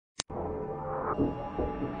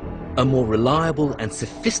A more reliable and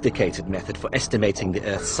sophisticated method for estimating the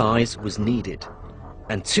Earth's size was needed,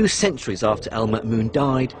 and 2 centuries after al-Ma'mun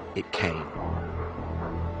died, it came.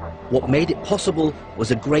 What made it possible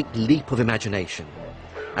was a great leap of imagination,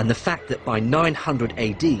 and the fact that by 900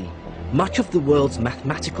 AD, much of the world's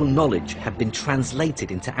mathematical knowledge had been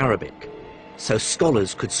translated into Arabic, so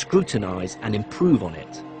scholars could scrutinize and improve on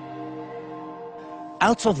it.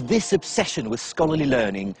 Out of this obsession with scholarly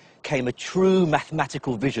learning came a true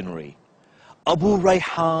mathematical visionary,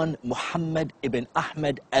 al-Rayhān Muhammad ibn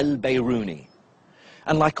Ahmad al-Biruni.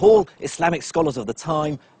 And like all Islamic scholars of the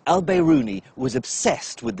time, al-Biruni was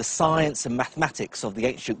obsessed with the science and mathematics of the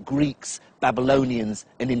ancient Greeks, Babylonians,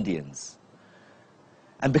 and Indians.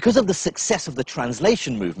 And because of the success of the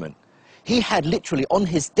translation movement, he had literally on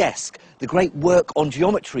his desk the great work on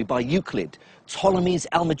geometry by Euclid, Ptolemy's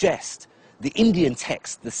Almagest, the Indian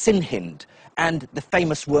text, the Sinhind, and the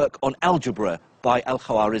famous work on algebra by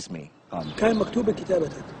al-Khwarizmi.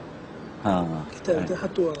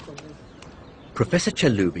 Professor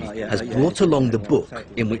Chaloubi has brought along the book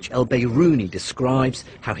in which al-Biruni describes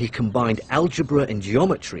how he combined algebra and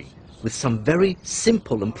geometry with some very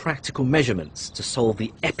simple and practical measurements to solve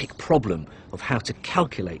the epic problem of how to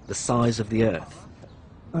calculate the size of the Earth.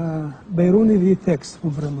 Biruni the text.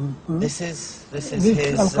 This is his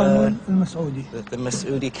the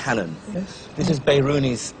Mas'udi canon. Yes. This is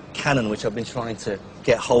Biruni's canon, which I've been trying to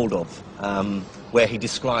get hold of, where he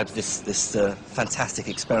describes this fantastic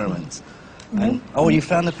experiment. And, oh, you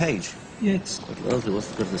found the page. Yes.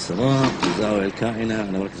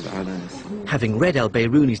 Having read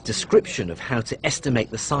al-Biruni's description of how to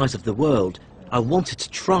estimate the size of the world, I wanted to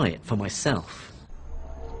try it for myself.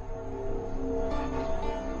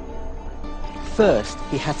 First,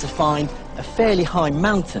 he had to find a fairly high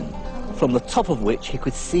mountain from the top of which he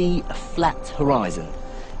could see a flat horizon.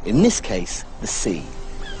 In this case, the sea.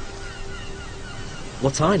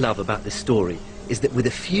 What I love about this story is that with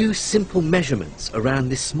a few simple measurements around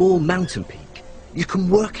this small mountain peak, you can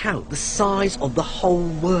work out the size of the whole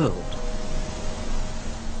world.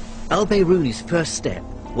 Al-Biruni's first step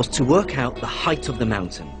was to work out the height of the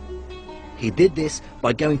mountain. He did this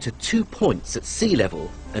by going to 2 points at sea level,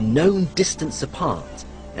 a known distance apart,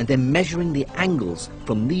 and then measuring the angles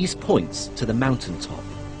from these points to the mountain top.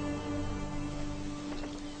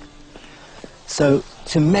 So,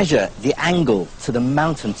 to measure the angle to the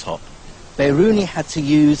mountain top, Biruni had to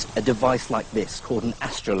use a device like this called an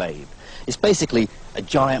astrolabe. It's basically a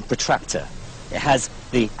giant protractor. It has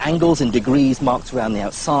the angles and degrees marked around the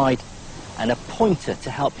outside and a pointer to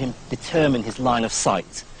help him determine his line of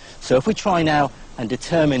sight. So if we try now and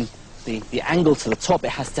determine the angle to the top, it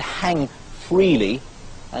has to hang freely,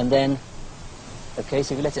 and then, okay,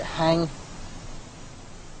 so if you let it hang.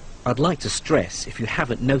 I'd like to stress, if you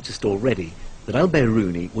haven't noticed already, that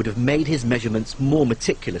al-Biruni would have made his measurements more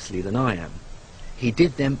meticulously than I am. He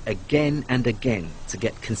did them again and again to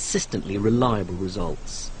get consistently reliable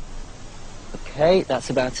results. Okay,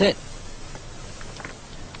 that's about it.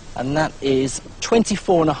 And that is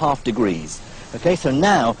 24.5 degrees. Okay, so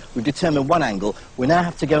now we've determined one angle. We now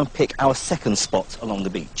have to go and pick our second spot along the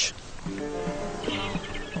beach.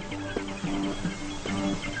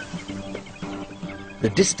 The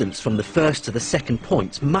distance from the first to the second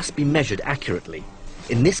point must be measured accurately.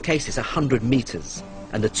 In this case, it's 100 meters,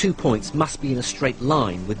 and the 2 points must be in a straight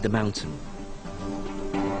line with the mountain.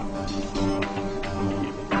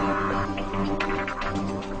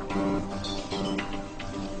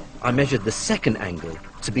 I measured the second angle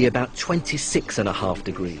to be about 26.5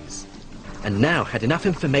 degrees, and now had enough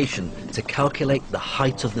information to calculate the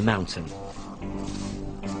height of the mountain.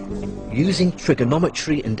 Using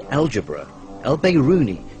trigonometry and algebra,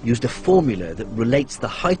 al-Biruni used a formula that relates the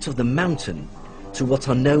height of the mountain to what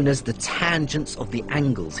are known as the tangents of the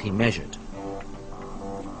angles he measured.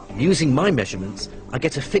 Using my measurements, I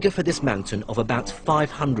get a figure for this mountain of about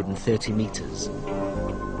 530 meters.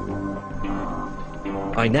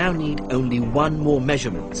 I now need only one more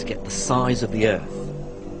measurement to get the size of the Earth.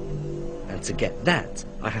 And to get that,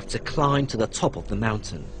 I have to climb to the top of the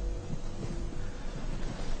mountain.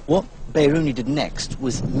 What Biruni did next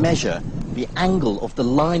was measure the angle of the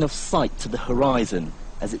line of sight to the horizon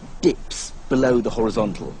as it dips below the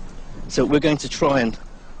horizontal. So we're going to try and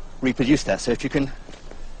reproduce that. So if you can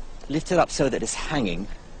lift it up so that it's hanging,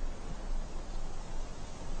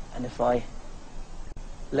 and if I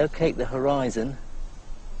locate the horizon,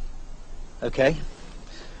 okay,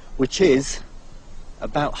 which is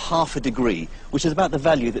about 0.5 degree, which is about the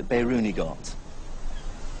value that Biruni got.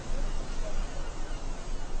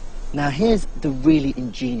 Now here's the really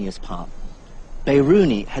ingenious part.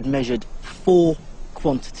 Biruni had measured 4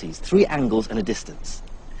 quantities, 3 angles and a distance.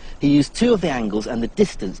 He used 2 of the angles and the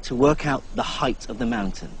distance to work out the height of the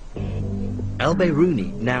mountain.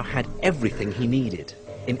 Al-Biruni now had everything he needed.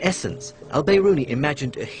 In essence, al-Biruni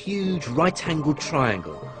imagined a huge right-angled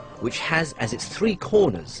triangle which has as its 3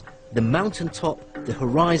 corners the mountaintop, the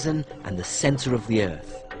horizon and the center of the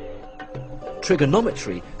earth.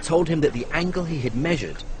 Trigonometry told him that the angle he had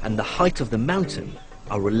measured and the height of the mountain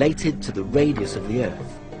are related to the radius of the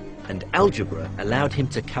earth, and algebra allowed him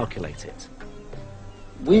to calculate it.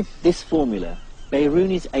 With this formula,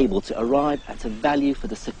 Biruni is able to arrive at a value for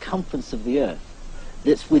the circumference of the earth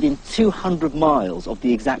that's within 200 miles of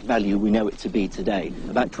the exact value we know it to be today,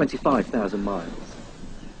 about 25,000 miles.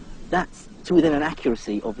 That's to within an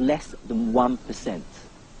accuracy of less than 1%,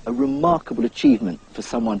 a remarkable achievement for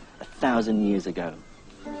someone 1,000 years ago.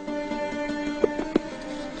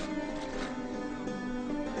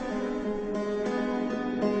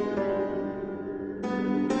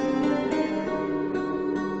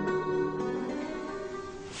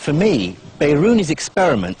 For me, Biruni's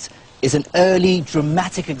experiment is an early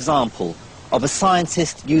dramatic example of a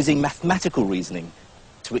scientist using mathematical reasoning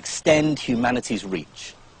to extend humanity's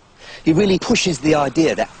reach. He really pushes the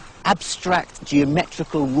idea that abstract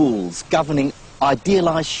geometrical rules governing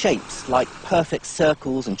idealized shapes like perfect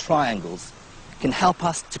circles and triangles can help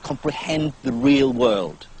us to comprehend the real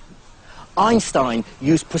world. Einstein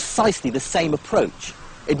used precisely the same approach,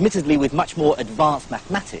 admittedly with much more advanced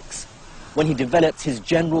mathematics, when he developed his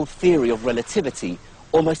general theory of relativity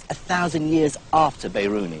almost 1,000 years after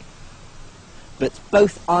Biruni. But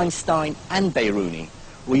both Einstein and Biruni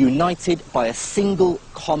were united by a single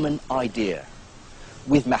common idea.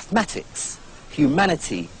 With mathematics,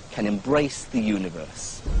 humanity can embrace the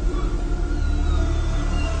universe.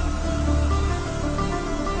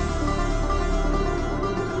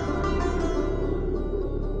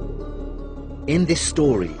 In this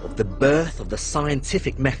story of the birth of the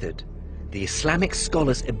scientific method, the Islamic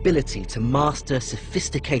scholar's ability to master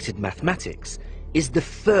sophisticated mathematics is the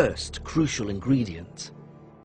first crucial ingredient.